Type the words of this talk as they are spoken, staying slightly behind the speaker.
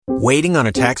Waiting on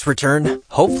a tax return?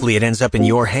 Hopefully it ends up in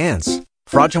your hands.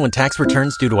 Fraudulent tax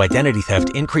returns due to identity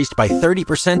theft increased by 30%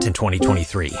 in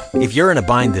 2023. If you're in a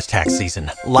bind this tax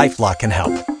season, LifeLock can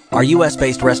help. Our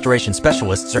U.S.-based restoration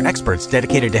specialists are experts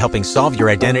dedicated to helping solve your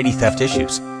identity theft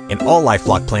issues. And all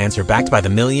LifeLock plans are backed by the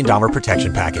 $1 Million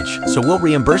Protection Package. So we'll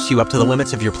reimburse you up to the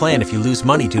limits of your plan if you lose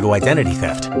money due to identity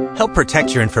theft. Help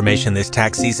protect your information this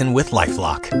tax season with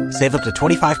LifeLock. Save up to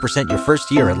 25% your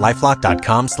first year at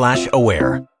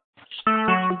LifeLock.com/aware.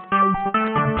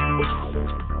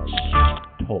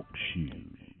 Talk shoes.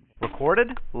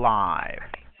 Recorded live.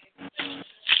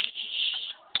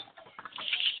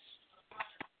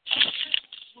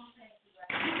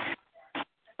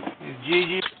 Is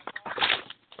Gigi?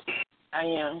 I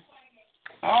am.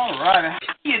 All right.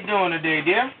 How you doing today,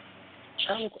 dear?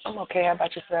 I'm okay. How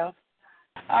about yourself?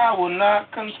 I will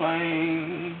not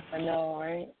complain. I know,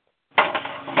 right?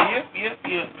 Yep.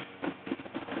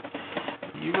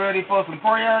 You ready for some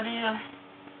prayer, dear?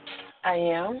 I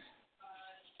am.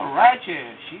 All right,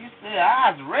 yeah. She said,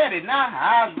 I's ready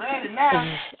now.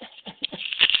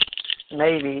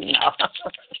 Maybe. No.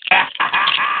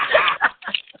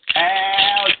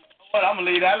 Well, I'm going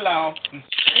to leave that alone.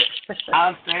 I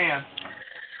understand.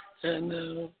 I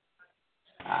know.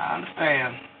 I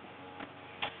understand.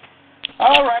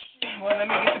 All right. Well, let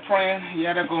me get to praying.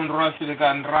 Yeah, they're going to rush it. They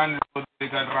got run.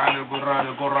 Let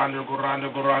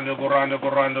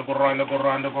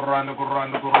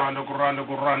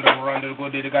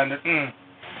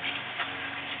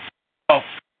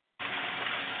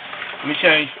me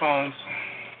change phones.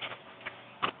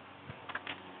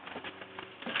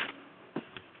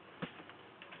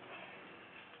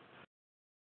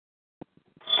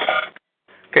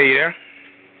 Okay, you there?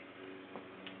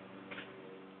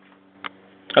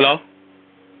 Hello?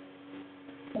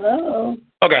 Hello.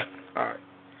 Okay. All right.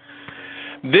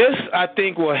 This, I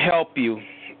think, will help you.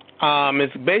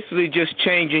 It's basically just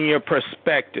changing your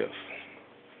perspective.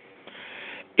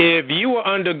 If you were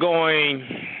undergoing,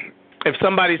 if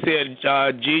somebody said,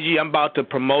 Gigi, I'm about to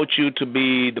promote you to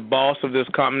be the boss of this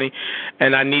company,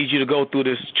 and I need you to go through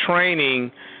this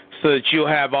training so that you'll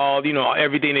have all,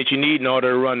 everything that you need in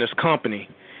order to run this company.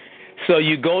 So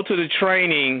you go to the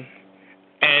training,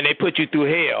 and they put you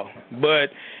through hell.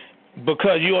 But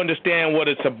because you understand what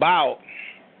it's about,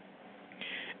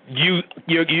 your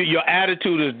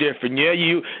attitude is different. Yeah,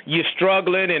 you're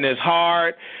struggling, and it's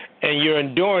hard, and you're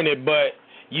enduring it, but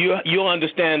you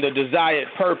understand the desired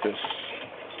purpose.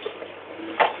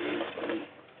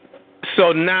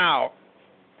 So now,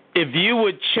 if you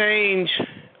would change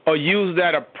or use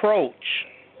that approach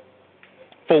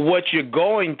for what you're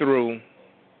going through,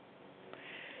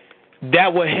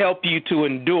 that will help you to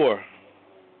endure.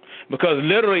 Because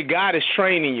literally God is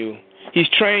training you. He's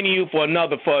training you for ain't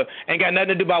got nothing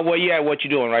to do about where you're at, what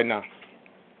you're doing right now.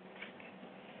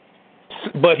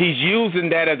 But he's using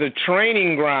that as a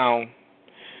training ground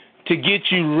to get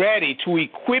you ready, to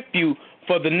equip you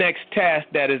for the next task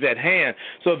that is at hand.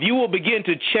 So if you will begin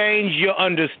to change your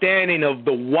understanding of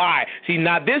the why. See,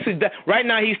 now right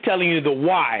now he's telling you the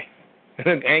why.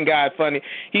 Ain't God funny?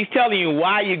 He's telling you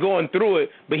why you're going through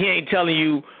it, but he ain't telling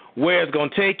you where it's going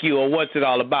to take you or what's it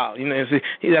all about.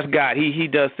 That's God. He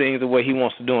does things the way he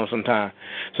wants to do them sometimes.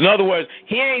 So in other words,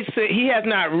 he has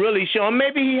not really shown.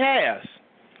 Maybe he has.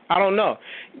 I don't know.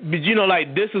 But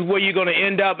this is where you're going to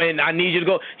end up, and I need you to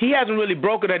go. He hasn't really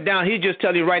broken it down. He's just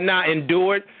telling you right now,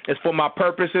 endure it. It's for my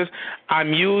purposes.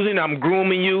 I'm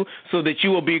grooming you so that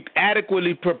you will be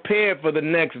adequately prepared for the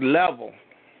next level.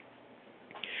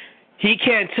 He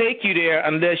can't take you there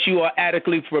unless you are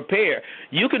adequately prepared.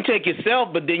 You can take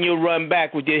yourself, but then you'll run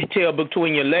back with your tail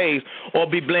between your legs or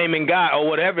be blaming God or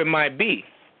whatever it might be.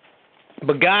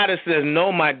 But God says,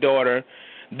 no, my daughter,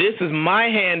 this is my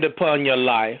hand upon your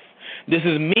life. This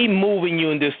is me moving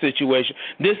you in this situation.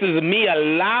 This is me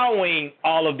allowing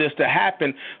all of this to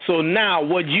happen. So now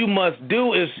what you must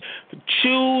do is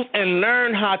choose and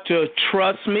learn how to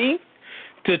trust me,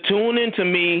 to tune into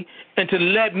me, and to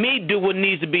let me do what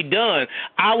needs to be done.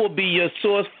 I will be your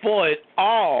source for it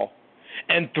all.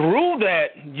 And through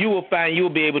that, you will find you'll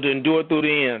be able to endure through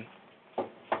the end.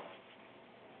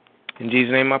 In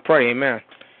Jesus' name I pray, amen.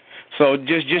 So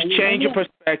just change your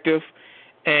perspective,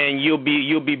 and you'll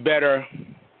be better,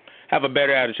 have a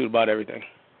better attitude about everything.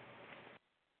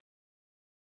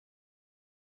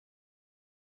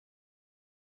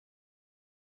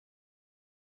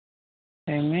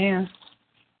 Amen.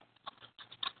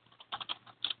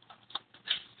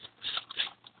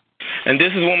 And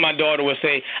this is when my daughter would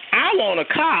say, I want a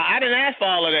car. I didn't ask for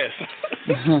all of this.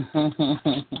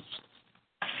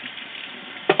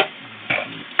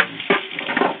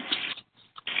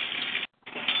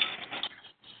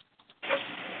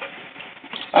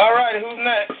 righty, who's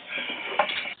next?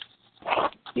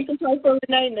 You can pray for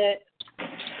Renee next.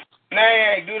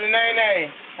 Nay, do the nay.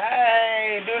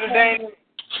 Hey, do the nay.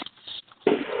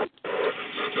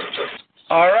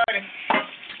 All righty.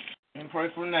 And pray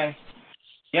for Renee.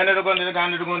 Yonder to go to the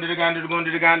gander, to go to the gander, to go to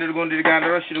the gander, to go to the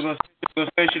gander, to go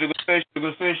say, should go say, should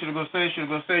go say, should go say, should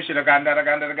go say, should the gander, the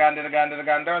gander, the gander, the gander, the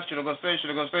gander, should go say,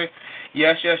 should go say.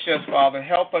 Yes, Father.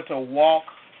 Help her to walk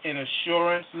in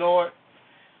assurance, Lord.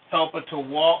 Help her to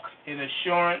walk in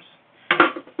assurance,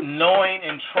 knowing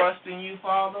and trusting you,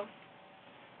 Father.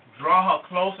 Draw her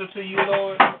closer to you,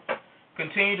 Lord.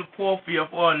 Continue to pour for your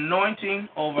anointing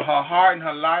over her heart and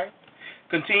her life.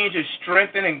 Continue to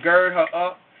strengthen and gird her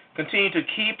up. Continue to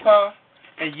keep her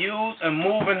and use and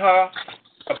move in her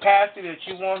capacity that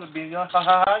you want to be.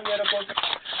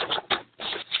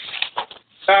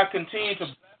 God, continue to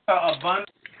bless her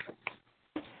abundantly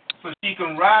so she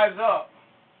can rise up.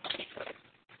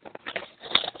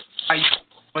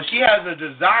 But she has a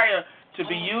desire to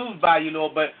be used by you,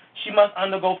 Lord, but she must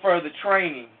undergo further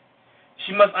training.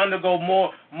 She must undergo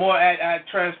more at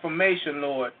transformation,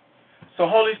 Lord. So,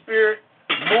 Holy Spirit,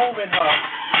 move in her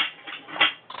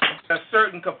a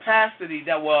certain capacity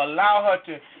that will allow her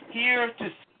to hear, to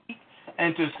see,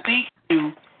 and to seek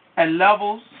you at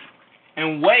levels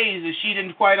and ways that she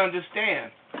didn't quite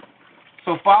understand.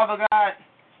 So, Father God,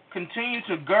 continue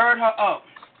to gird her up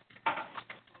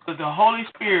so the Holy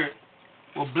Spirit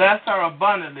will bless her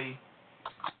abundantly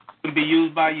and be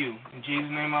used by you. In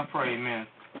Jesus' name I pray, amen.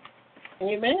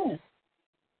 Amen.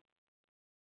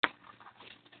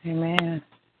 Amen.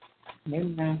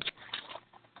 Amen.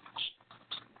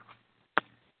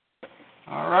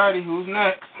 All righty, who's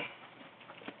next?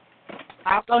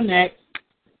 I'll go next.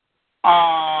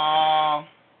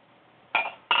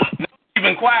 You've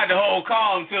been quiet the whole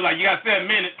call until like you got 7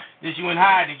 minutes, then you went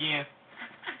hiding again.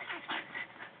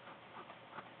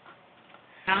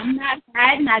 I'm not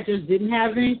hiding. I just didn't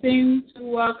have anything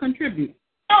to contribute.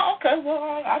 Oh, okay.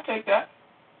 Well, I'll take that.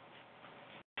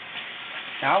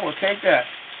 I will take that.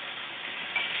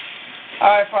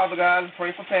 All right, Father God, let's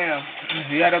pray for Pam.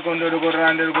 Yada go to go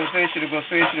run to go say, should go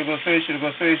say, should go say, should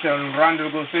go say, should run to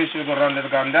go say, should go run to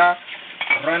ganda.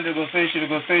 Run to go say, should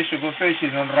go say, should go say,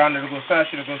 should run to go say,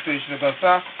 should go say, should go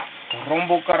say.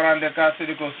 Rombo karande kasi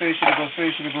to go say, should go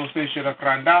say, should go say, should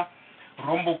kranda.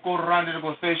 Rombo kurande to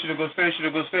go say, should go say,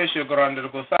 should go say, should run to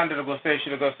go sanda to go say,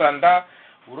 should go sanda.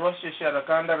 Uroshe shara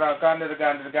kanda rakanda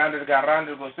ganda garanda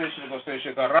to go say, should go say,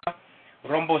 should go run.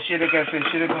 Rombo shirika say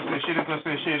shirika say shirika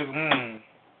say shirika.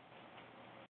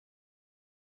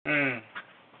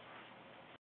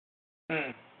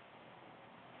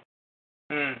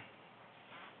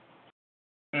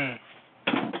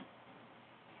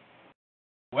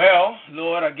 Well,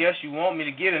 Lord, I guess you want me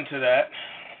to get into that.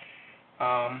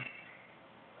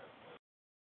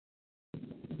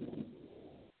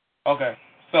 Okay,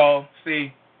 so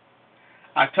see,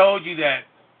 I told you that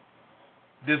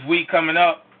this week coming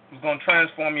up is going to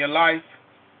transform your life.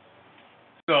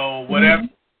 So whatever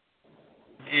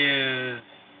is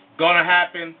going to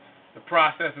happen, the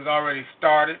process has already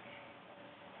started.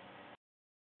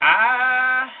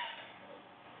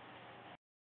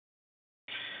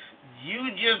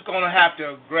 You just going to have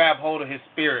to grab hold of his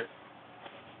spirit,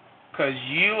 because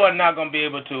you are not going to be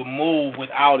able to move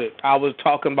without it. I was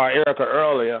talking about Erica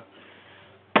earlier.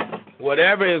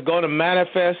 Whatever is going to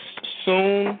manifest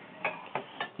soon,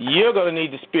 you're going to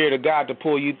need the Spirit of God to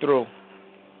pull you through.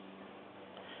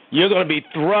 You're going to be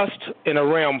thrust in a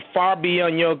realm far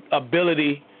beyond your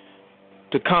ability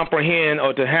to comprehend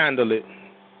or to handle it.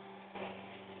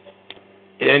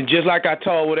 And just like I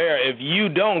told with Eric, if you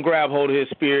don't grab hold of his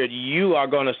Spirit, you are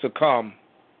going to succumb.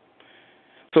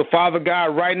 So, Father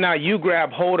God, right now, you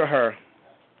grab hold of her.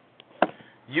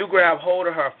 You grab hold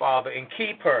of her, Father, and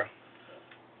keep her.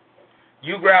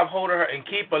 You grab hold of her and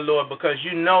keep her, Lord, because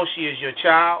you know she is your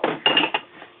child.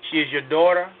 She is your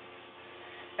daughter.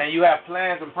 And you have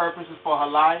plans and purposes for her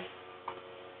life.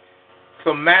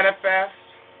 So manifest,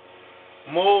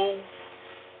 move,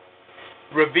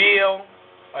 reveal,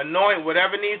 anoint,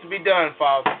 whatever needs to be done,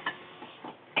 Father,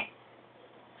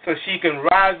 so she can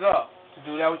rise up to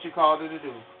do that what you called her to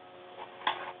do.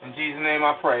 In Jesus' name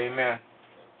I pray, amen.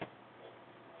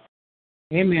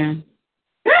 Amen.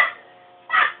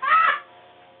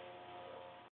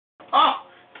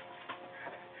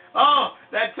 Oh,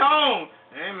 that tone.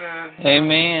 Amen.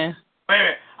 Amen. Wait a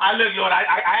minute. Look, Lord, I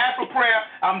asked for prayer.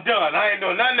 I'm done. I ain't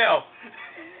doing nothing else.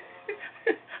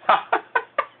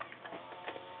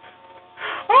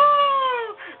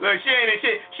 Oh, look, she ain't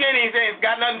even saying,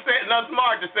 got nothing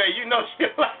smart to say. You know she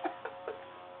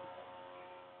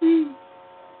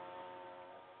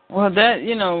Well, that,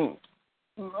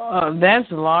 That's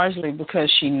largely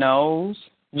because she knows.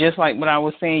 Just like what I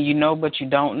was saying, you know, but you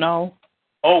don't know.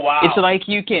 Oh, wow. It's like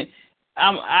you can.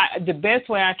 The best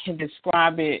way I can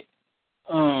describe it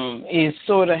is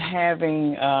sort of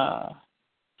having an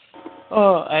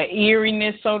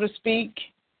eeriness, so to speak.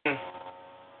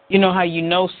 You know how you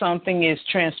know something is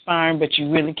transpiring, but you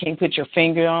really can't put your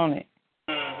finger on it.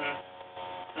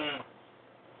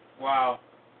 Wow.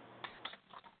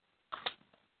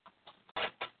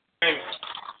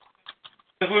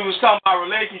 Because we was talking about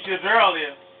relationships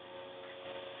earlier.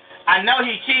 I know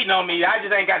he cheating on me. I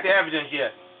just ain't got the evidence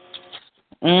yet.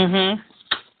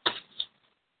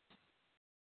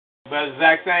 But it's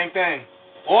the exact same thing.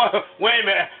 Or, wait a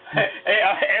minute. Hey,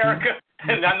 Erica,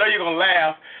 I know you're going to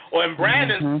laugh. Or in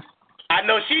Brandon, I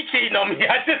know she cheating on me.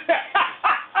 I just...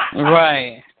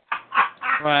 Right.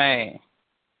 Right.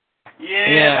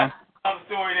 Yeah. That's a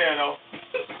story there, though.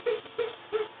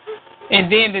 And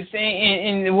then the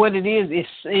thing, and what it is,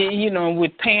 you know,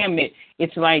 with Pam,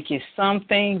 it's like it's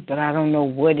something, but I don't know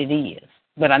what it is.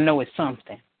 But I know it's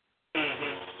something.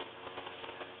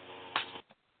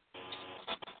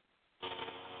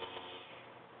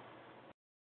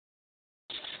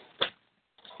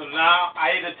 So now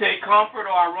I either take comfort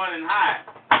or I run and hide.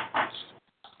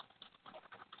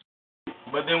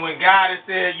 But then when God has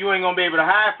said you ain't going to be able to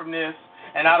hide from this,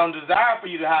 and I don't desire for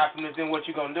you to hide from this, then what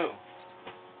you going to do?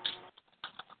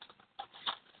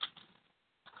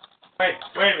 Wait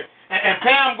a minute. And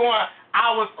Pam going,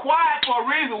 I was quiet for a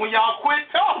reason when y'all quit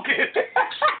talking.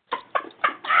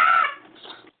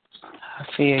 I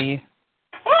feel you.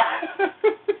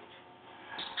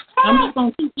 I'm just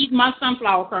going to keep eating my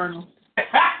sunflower kernel.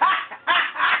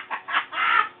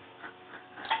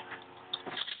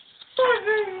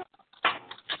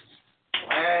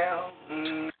 Well,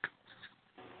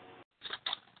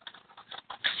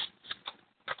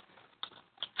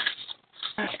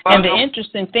 And the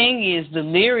interesting thing is the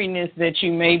leeriness that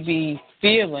you may be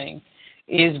feeling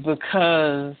is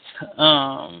because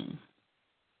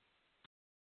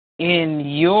in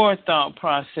your thought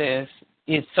process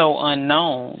it's so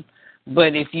unknown.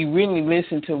 But if you really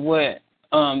listen to what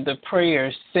the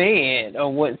prayer said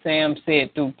or what Sam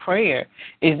said through prayer,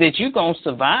 is that you're going to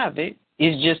survive it.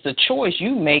 It's just a choice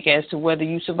you make as to whether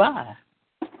you survive.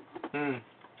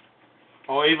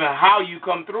 Or even how you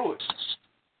come through it.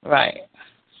 Right.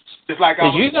 Like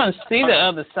because you're going to see the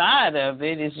other side of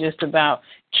it. It's just about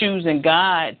choosing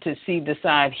God to see the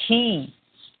side He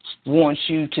wants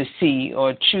you to see,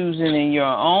 or choosing in your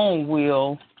own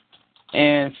will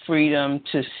and freedom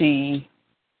to see.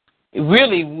 It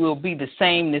really will be the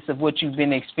sameness of what you've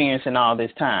been experiencing all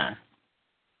this time.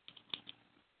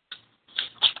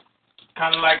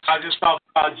 Kind of like I just talked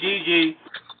about Gigi.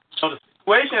 So the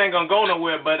situation ain't going to go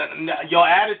nowhere, but your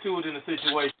attitude in the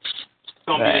situation is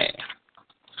going to be the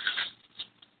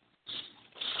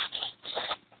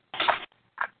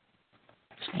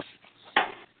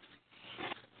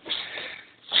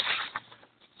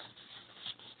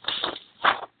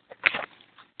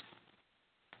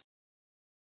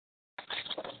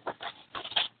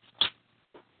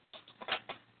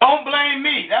Don't blame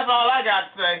me. That's all I got to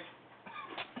say.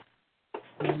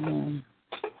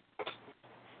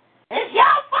 It's your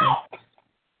fault.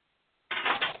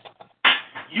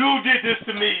 You did this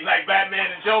to me, like Batman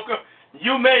and Joker.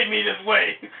 You made me this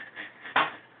way.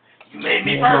 You made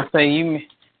me first. I'll say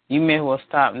you may as well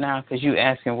stop now because you're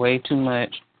asking way too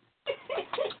much.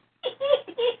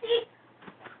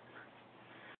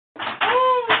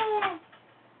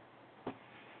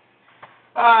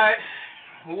 All right.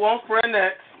 Who wants prayer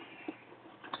next?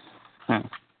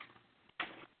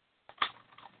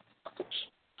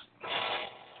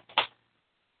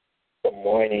 Good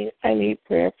morning. I need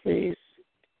prayer, please.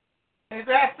 Is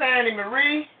that Sandy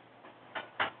Marie?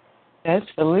 That's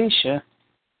Felicia.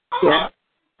 Yeah,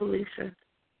 Felicia.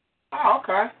 Oh,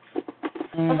 okay.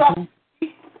 What's up?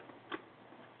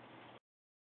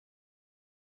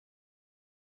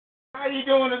 How you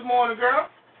doing this morning, girl?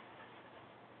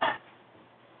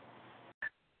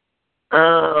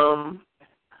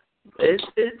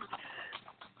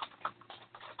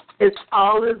 It's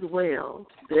all is well.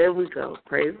 There we go.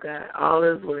 Praise God. All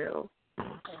is well.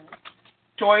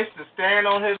 Choice to stand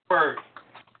on His word.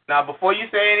 Now, before you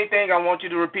say anything, I want you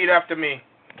to repeat after me.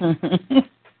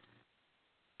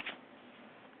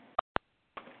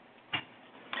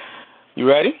 You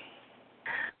ready?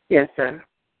 Yes, sir.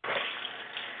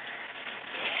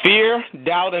 Fear,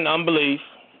 doubt, and unbelief.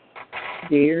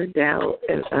 Fear, doubt,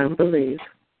 and unbelief.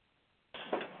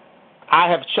 I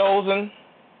have chosen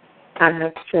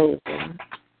to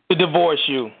divorce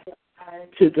you.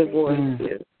 To divorce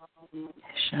you.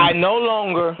 I no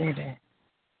longer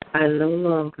I no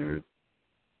longer.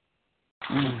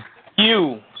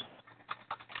 You.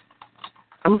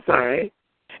 I'm sorry.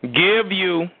 Give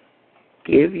you.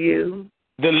 Give you.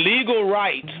 The legal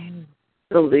right.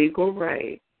 The legal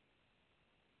right.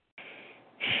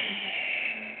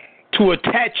 To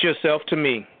attach yourself to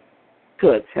me.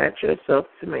 To attach yourself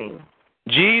to me.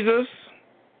 Jesus.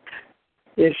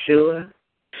 Yeshua.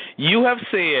 You have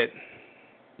said.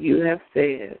 You have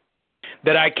said.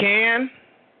 That I can.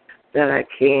 That I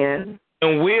can.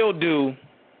 And will do.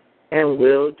 And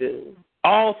will do.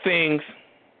 All things.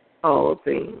 All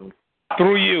things.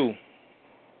 Through you.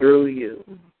 Through you.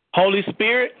 Holy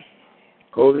Spirit.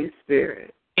 Holy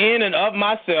Spirit. In and of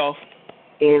myself.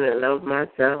 In and of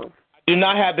myself. I do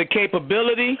not have the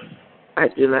capability. I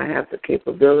do not have the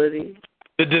capability.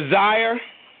 The desire.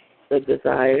 The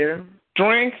desire.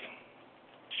 Strength.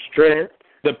 Strength.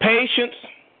 The patience.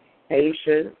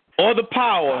 Patience. Or the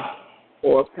power.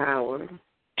 Or power.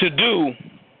 To do.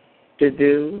 To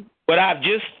do. What I've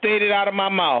just stated out of my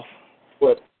mouth.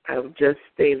 What I've just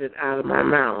stated out of my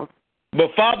mouth.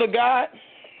 But Father God.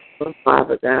 But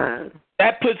Father God.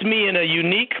 That puts me in a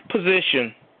unique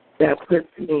position. That puts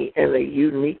me in a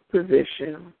unique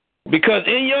position. Because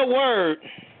in your word.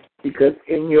 Because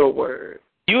in your word.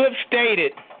 You have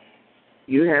stated.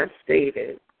 You have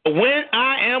stated. When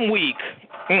I am weak.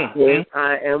 When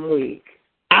I am weak.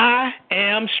 I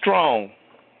am strong.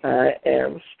 I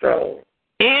am strong.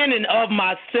 In and of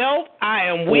myself, I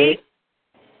am weak.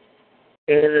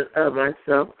 In and of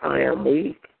myself, I am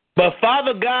weak. But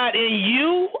Father God, in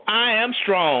you, I am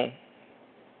strong.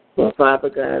 But Father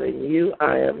God, in you,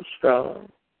 I am strong.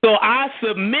 So I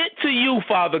submit to you,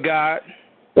 Father God.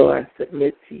 So I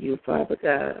submit to you, Father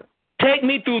God. Take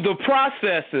me through the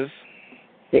processes.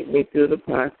 Take me through the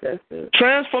processes.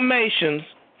 Transformations.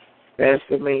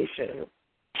 Transformations.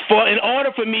 In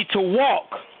order for me to walk.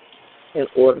 In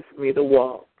order for me to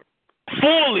walk.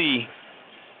 Fully.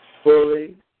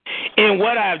 Fully. In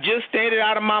what I have just stated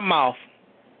out of my mouth.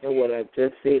 And what I've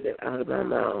just stated out of my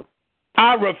mouth.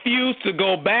 I refuse to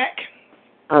go back.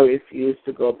 I refuse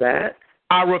to go back.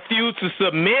 I refuse to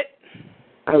submit.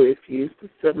 I refuse to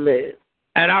submit.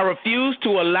 And I refuse to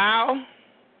allow.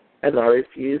 And I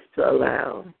refuse to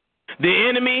allow. The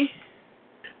enemy.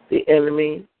 The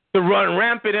enemy. To run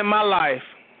rampant in my life.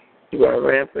 To run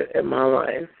rampant in my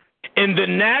life. In the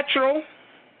natural.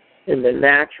 In the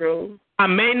natural. I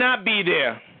may not be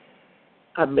there.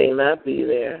 I may not be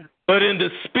there. But in the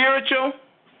spiritual.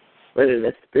 But in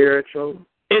the spiritual.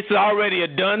 It's already a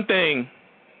done thing.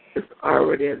 It's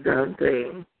already a done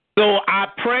thing. So I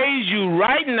praise you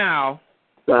right now.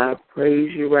 So I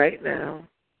praise you right now.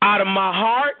 Out of my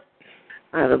heart.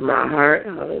 Out of my heart.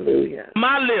 Hallelujah.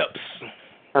 My lips.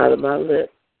 Out of my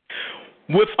lips.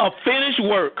 With a finished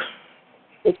work.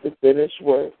 With the finished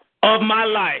work. Of my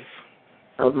life.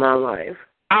 Of my life.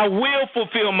 I will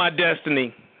fulfill my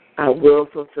destiny. I will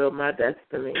fulfill my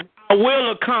destiny. I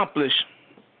will accomplish.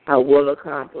 I will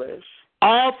accomplish.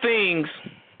 All things.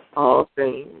 All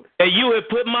things. That you have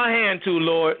put my hand to,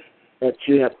 Lord. That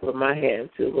you have put my hand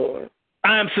to, Lord.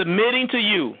 I am submitting to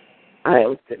you. I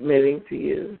am submitting to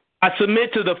you. I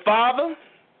submit to the Father.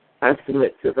 I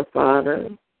submit to the Father.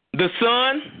 The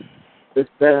Son. The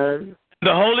Son.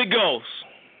 The Holy Ghost.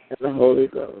 And the Holy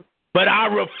Ghost. But I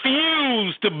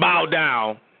refuse to bow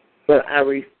down. But I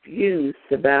refuse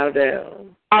to bow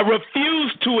down. I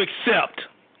refuse to accept.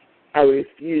 I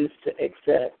refuse to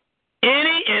accept.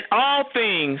 Any and all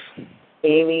things.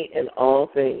 Any and all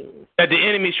things. That the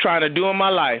enemy's trying to do in my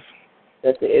life.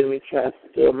 That the enemy tries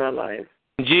to do in my life.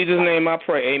 In Jesus' name I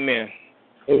pray, amen.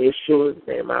 In Yeshua's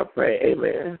name I pray,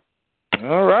 amen.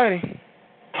 All righty.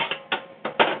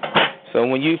 So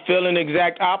when you feel an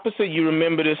exact opposite, you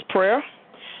remember this prayer.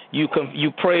 You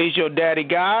praise your daddy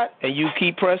God, and you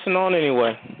keep pressing on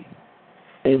anyway.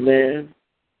 Amen.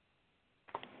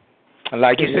 And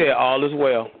like you said, all is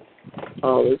well.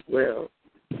 All is well.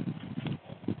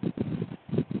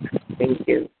 Thank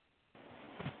you.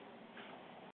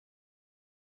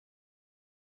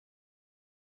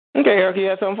 Okay, Eric, you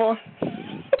have something for her?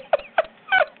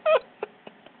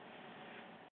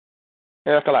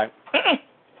 Erica, like,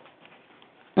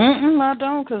 I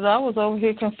don't, because I was over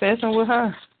here confessing with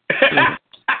her.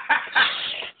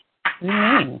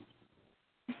 Well.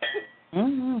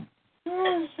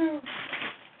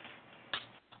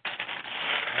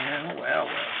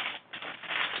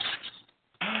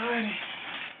 All righty.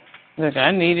 Look,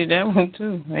 I needed that one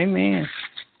too. Amen.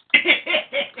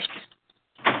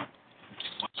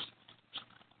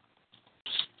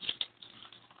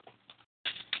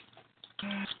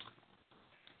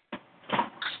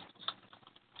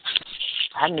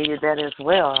 I needed that as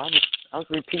well. I was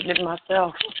repeating it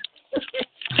myself.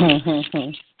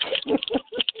 Amen.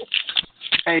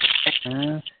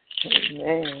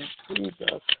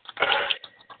 Jesus.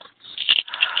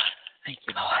 Thank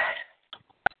you, Lord.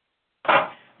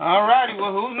 All righty.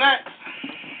 Well, who's next?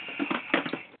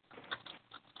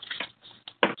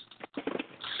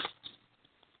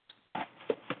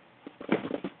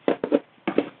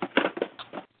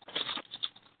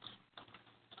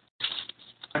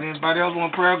 Anybody else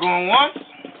want prayer going once?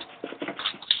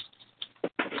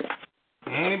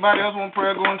 Anybody else want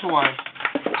prayer going twice?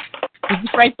 Did you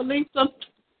pray for Lisa?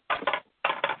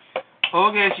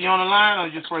 Okay, is she on the line or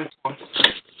just pray for her?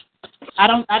 I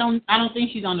don't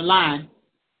think she's on the line.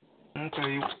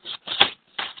 Okay.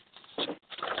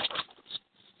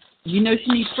 You know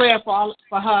she needs prayer for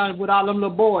her with all them little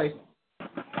boys.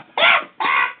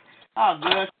 Oh,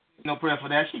 good. No prayer for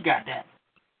that. She got that.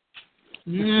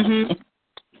 Mm-hmm.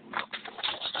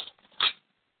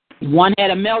 One had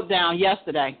a meltdown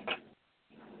yesterday.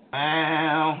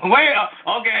 Well, wait.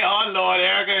 Okay. Oh Lord,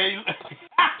 Erica.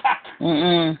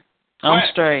 I'm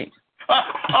straight.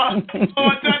 Touch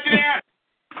it.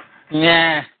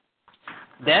 Yeah.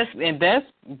 That's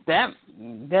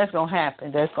gonna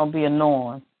happen. That's gonna be a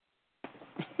norm.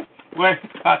 Wait.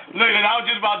 Look, I was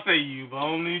just about to say you've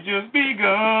only just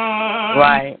begun.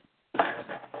 Right.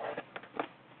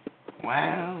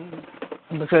 Wow.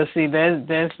 Because see,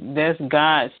 that's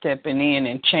God stepping in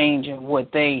and changing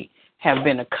what they have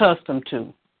been accustomed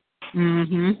to.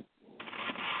 Mm-hmm.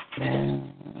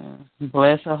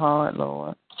 Bless her heart,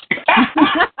 Lord.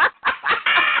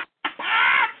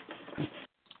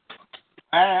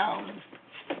 Wow.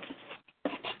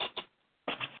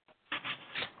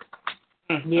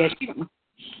 Yeah,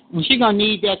 she gonna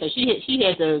need that because she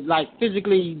had to like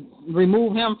physically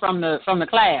remove him from the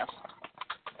class.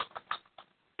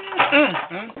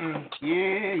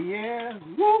 Yeah.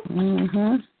 Woo.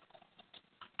 Mhm.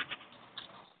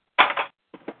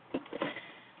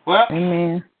 Well,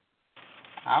 Amen.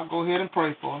 I'll go ahead and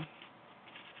pray for him.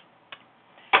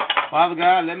 Father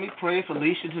God, let me pray for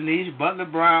Alicia Denise Butler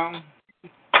Brown.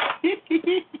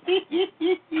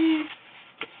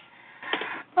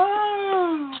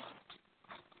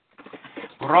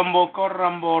 Rumbo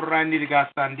Corumbo Randy the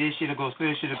Gastandi, should go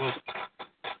say, should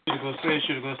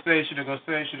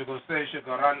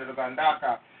go run the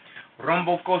Gandaka.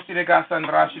 Rumbo Costi de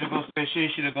Gassandra, should go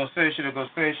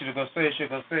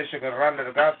run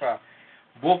the Gassa.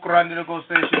 Book run the go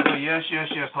say, yes,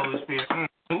 Holy Spirit.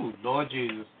 Ooh, Lord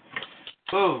Jesus.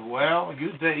 Oh, well,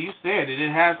 you said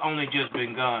it has only just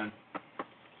begun.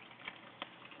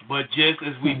 But just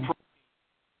as we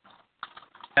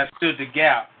have stood the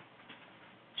gap,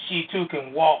 she too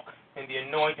can walk in the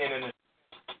anointing and the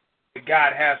that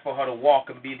God has for her to walk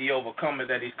and be the overcomer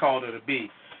that He's called her to be.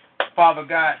 Father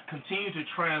God, continue to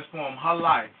transform her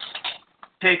life.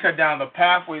 Take her down the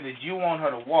pathway that you want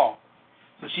her to walk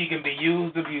so she can be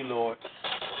used of you, Lord.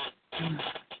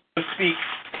 To speak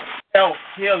health,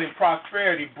 healing,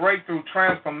 prosperity, breakthrough,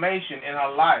 transformation in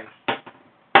her life.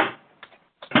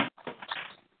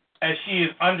 As she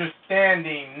is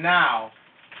understanding now.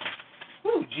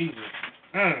 Ooh, Jesus.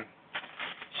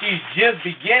 She's just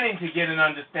beginning to get an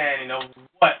understanding of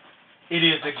what it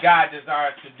is that God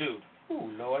desires to do.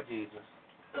 Ooh, Lord Jesus.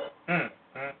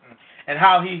 And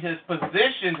how He has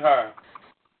positioned her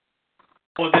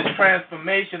for this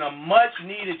transformation, a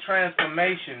much-needed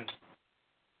transformation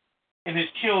in His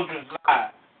children's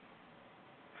lives.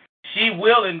 She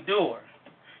will endure.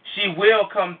 She will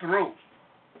come through.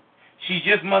 She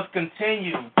just must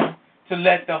continue to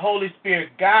let the Holy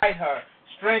Spirit guide her,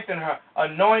 strengthen her,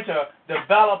 anoint her,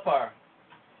 develop her,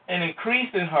 and increase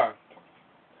in her.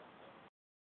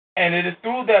 And it is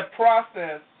through that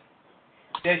process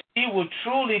that she will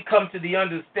truly come to the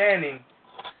understanding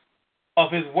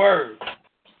of His Word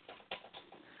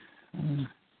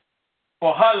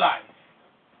for her life.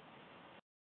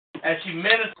 As she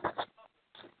ministers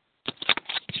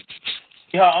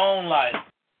in her own life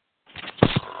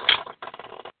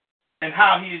and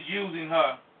how He is using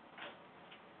her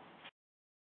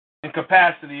in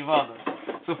capacity of others.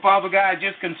 So, Father God,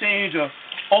 just continue to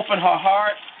open her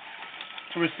heart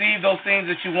to receive those things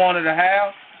that you want her to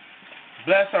have.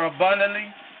 Bless her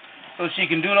abundantly so she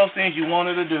can do those things you want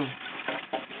her to do.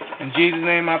 In Jesus'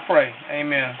 name I pray.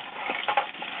 Amen.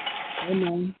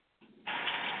 Amen.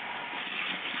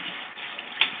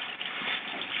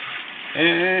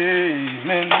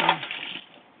 Amen.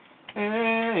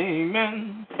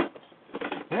 Amen.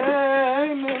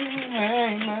 Amen.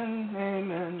 Amen.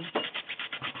 Amen.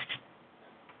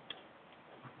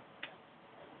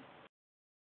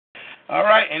 All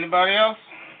right. Anybody else?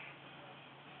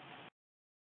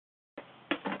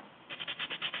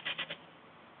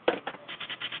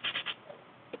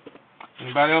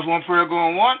 Anybody else want prayer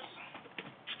going once?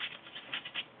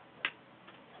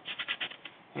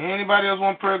 Anybody else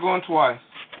want prayer going twice?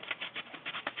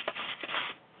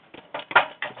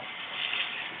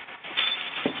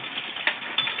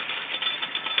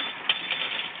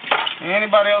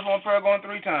 Anybody else want prayer going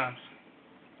 3 times?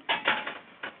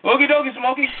 Okie dokie,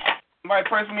 Smokey. Somebody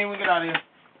pray for me and we get out of here.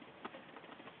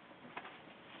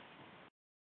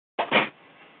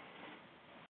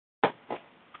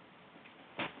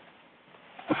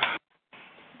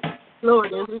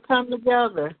 Lord, as we come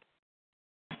together,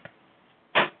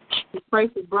 we pray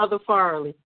for Brother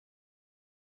Farley.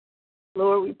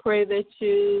 Lord, we pray that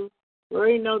you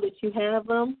already know that you have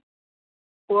them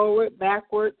forward,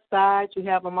 backward, side. You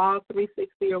have them all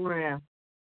 360 around.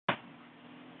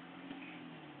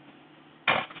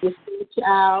 Just reach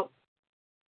out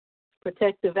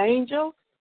protective angels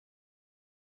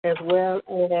as well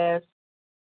as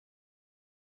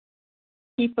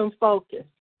keep him focused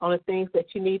on the things that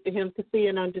you need for him to see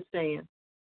and understand.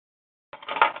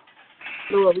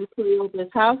 Lord, we pray over his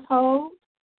household,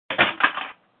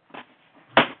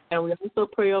 and we also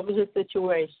pray over his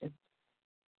situation.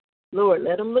 Lord,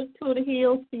 let him look to the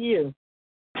hills for you,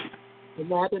 and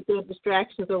not that there are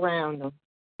distractions around him.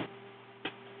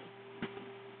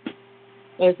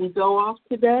 As we go off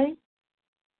today,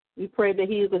 we pray that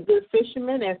he is a good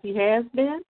fisherman as he has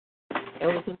been,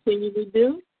 and will continue to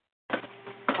do.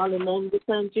 In the name of the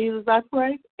Son, Jesus, I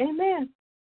pray. Amen.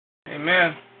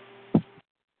 Amen.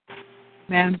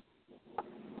 Amen.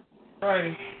 All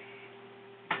right.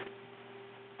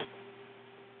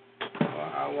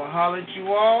 Well, I will holler at you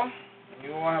all.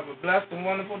 You all have a blessed and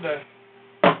wonderful day.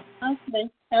 Okay.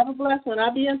 Have a blessed one.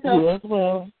 I'll be in touch. You as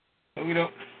well. Okie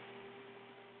doke.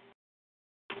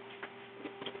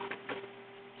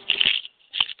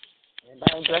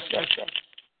 Everybody bless yourself.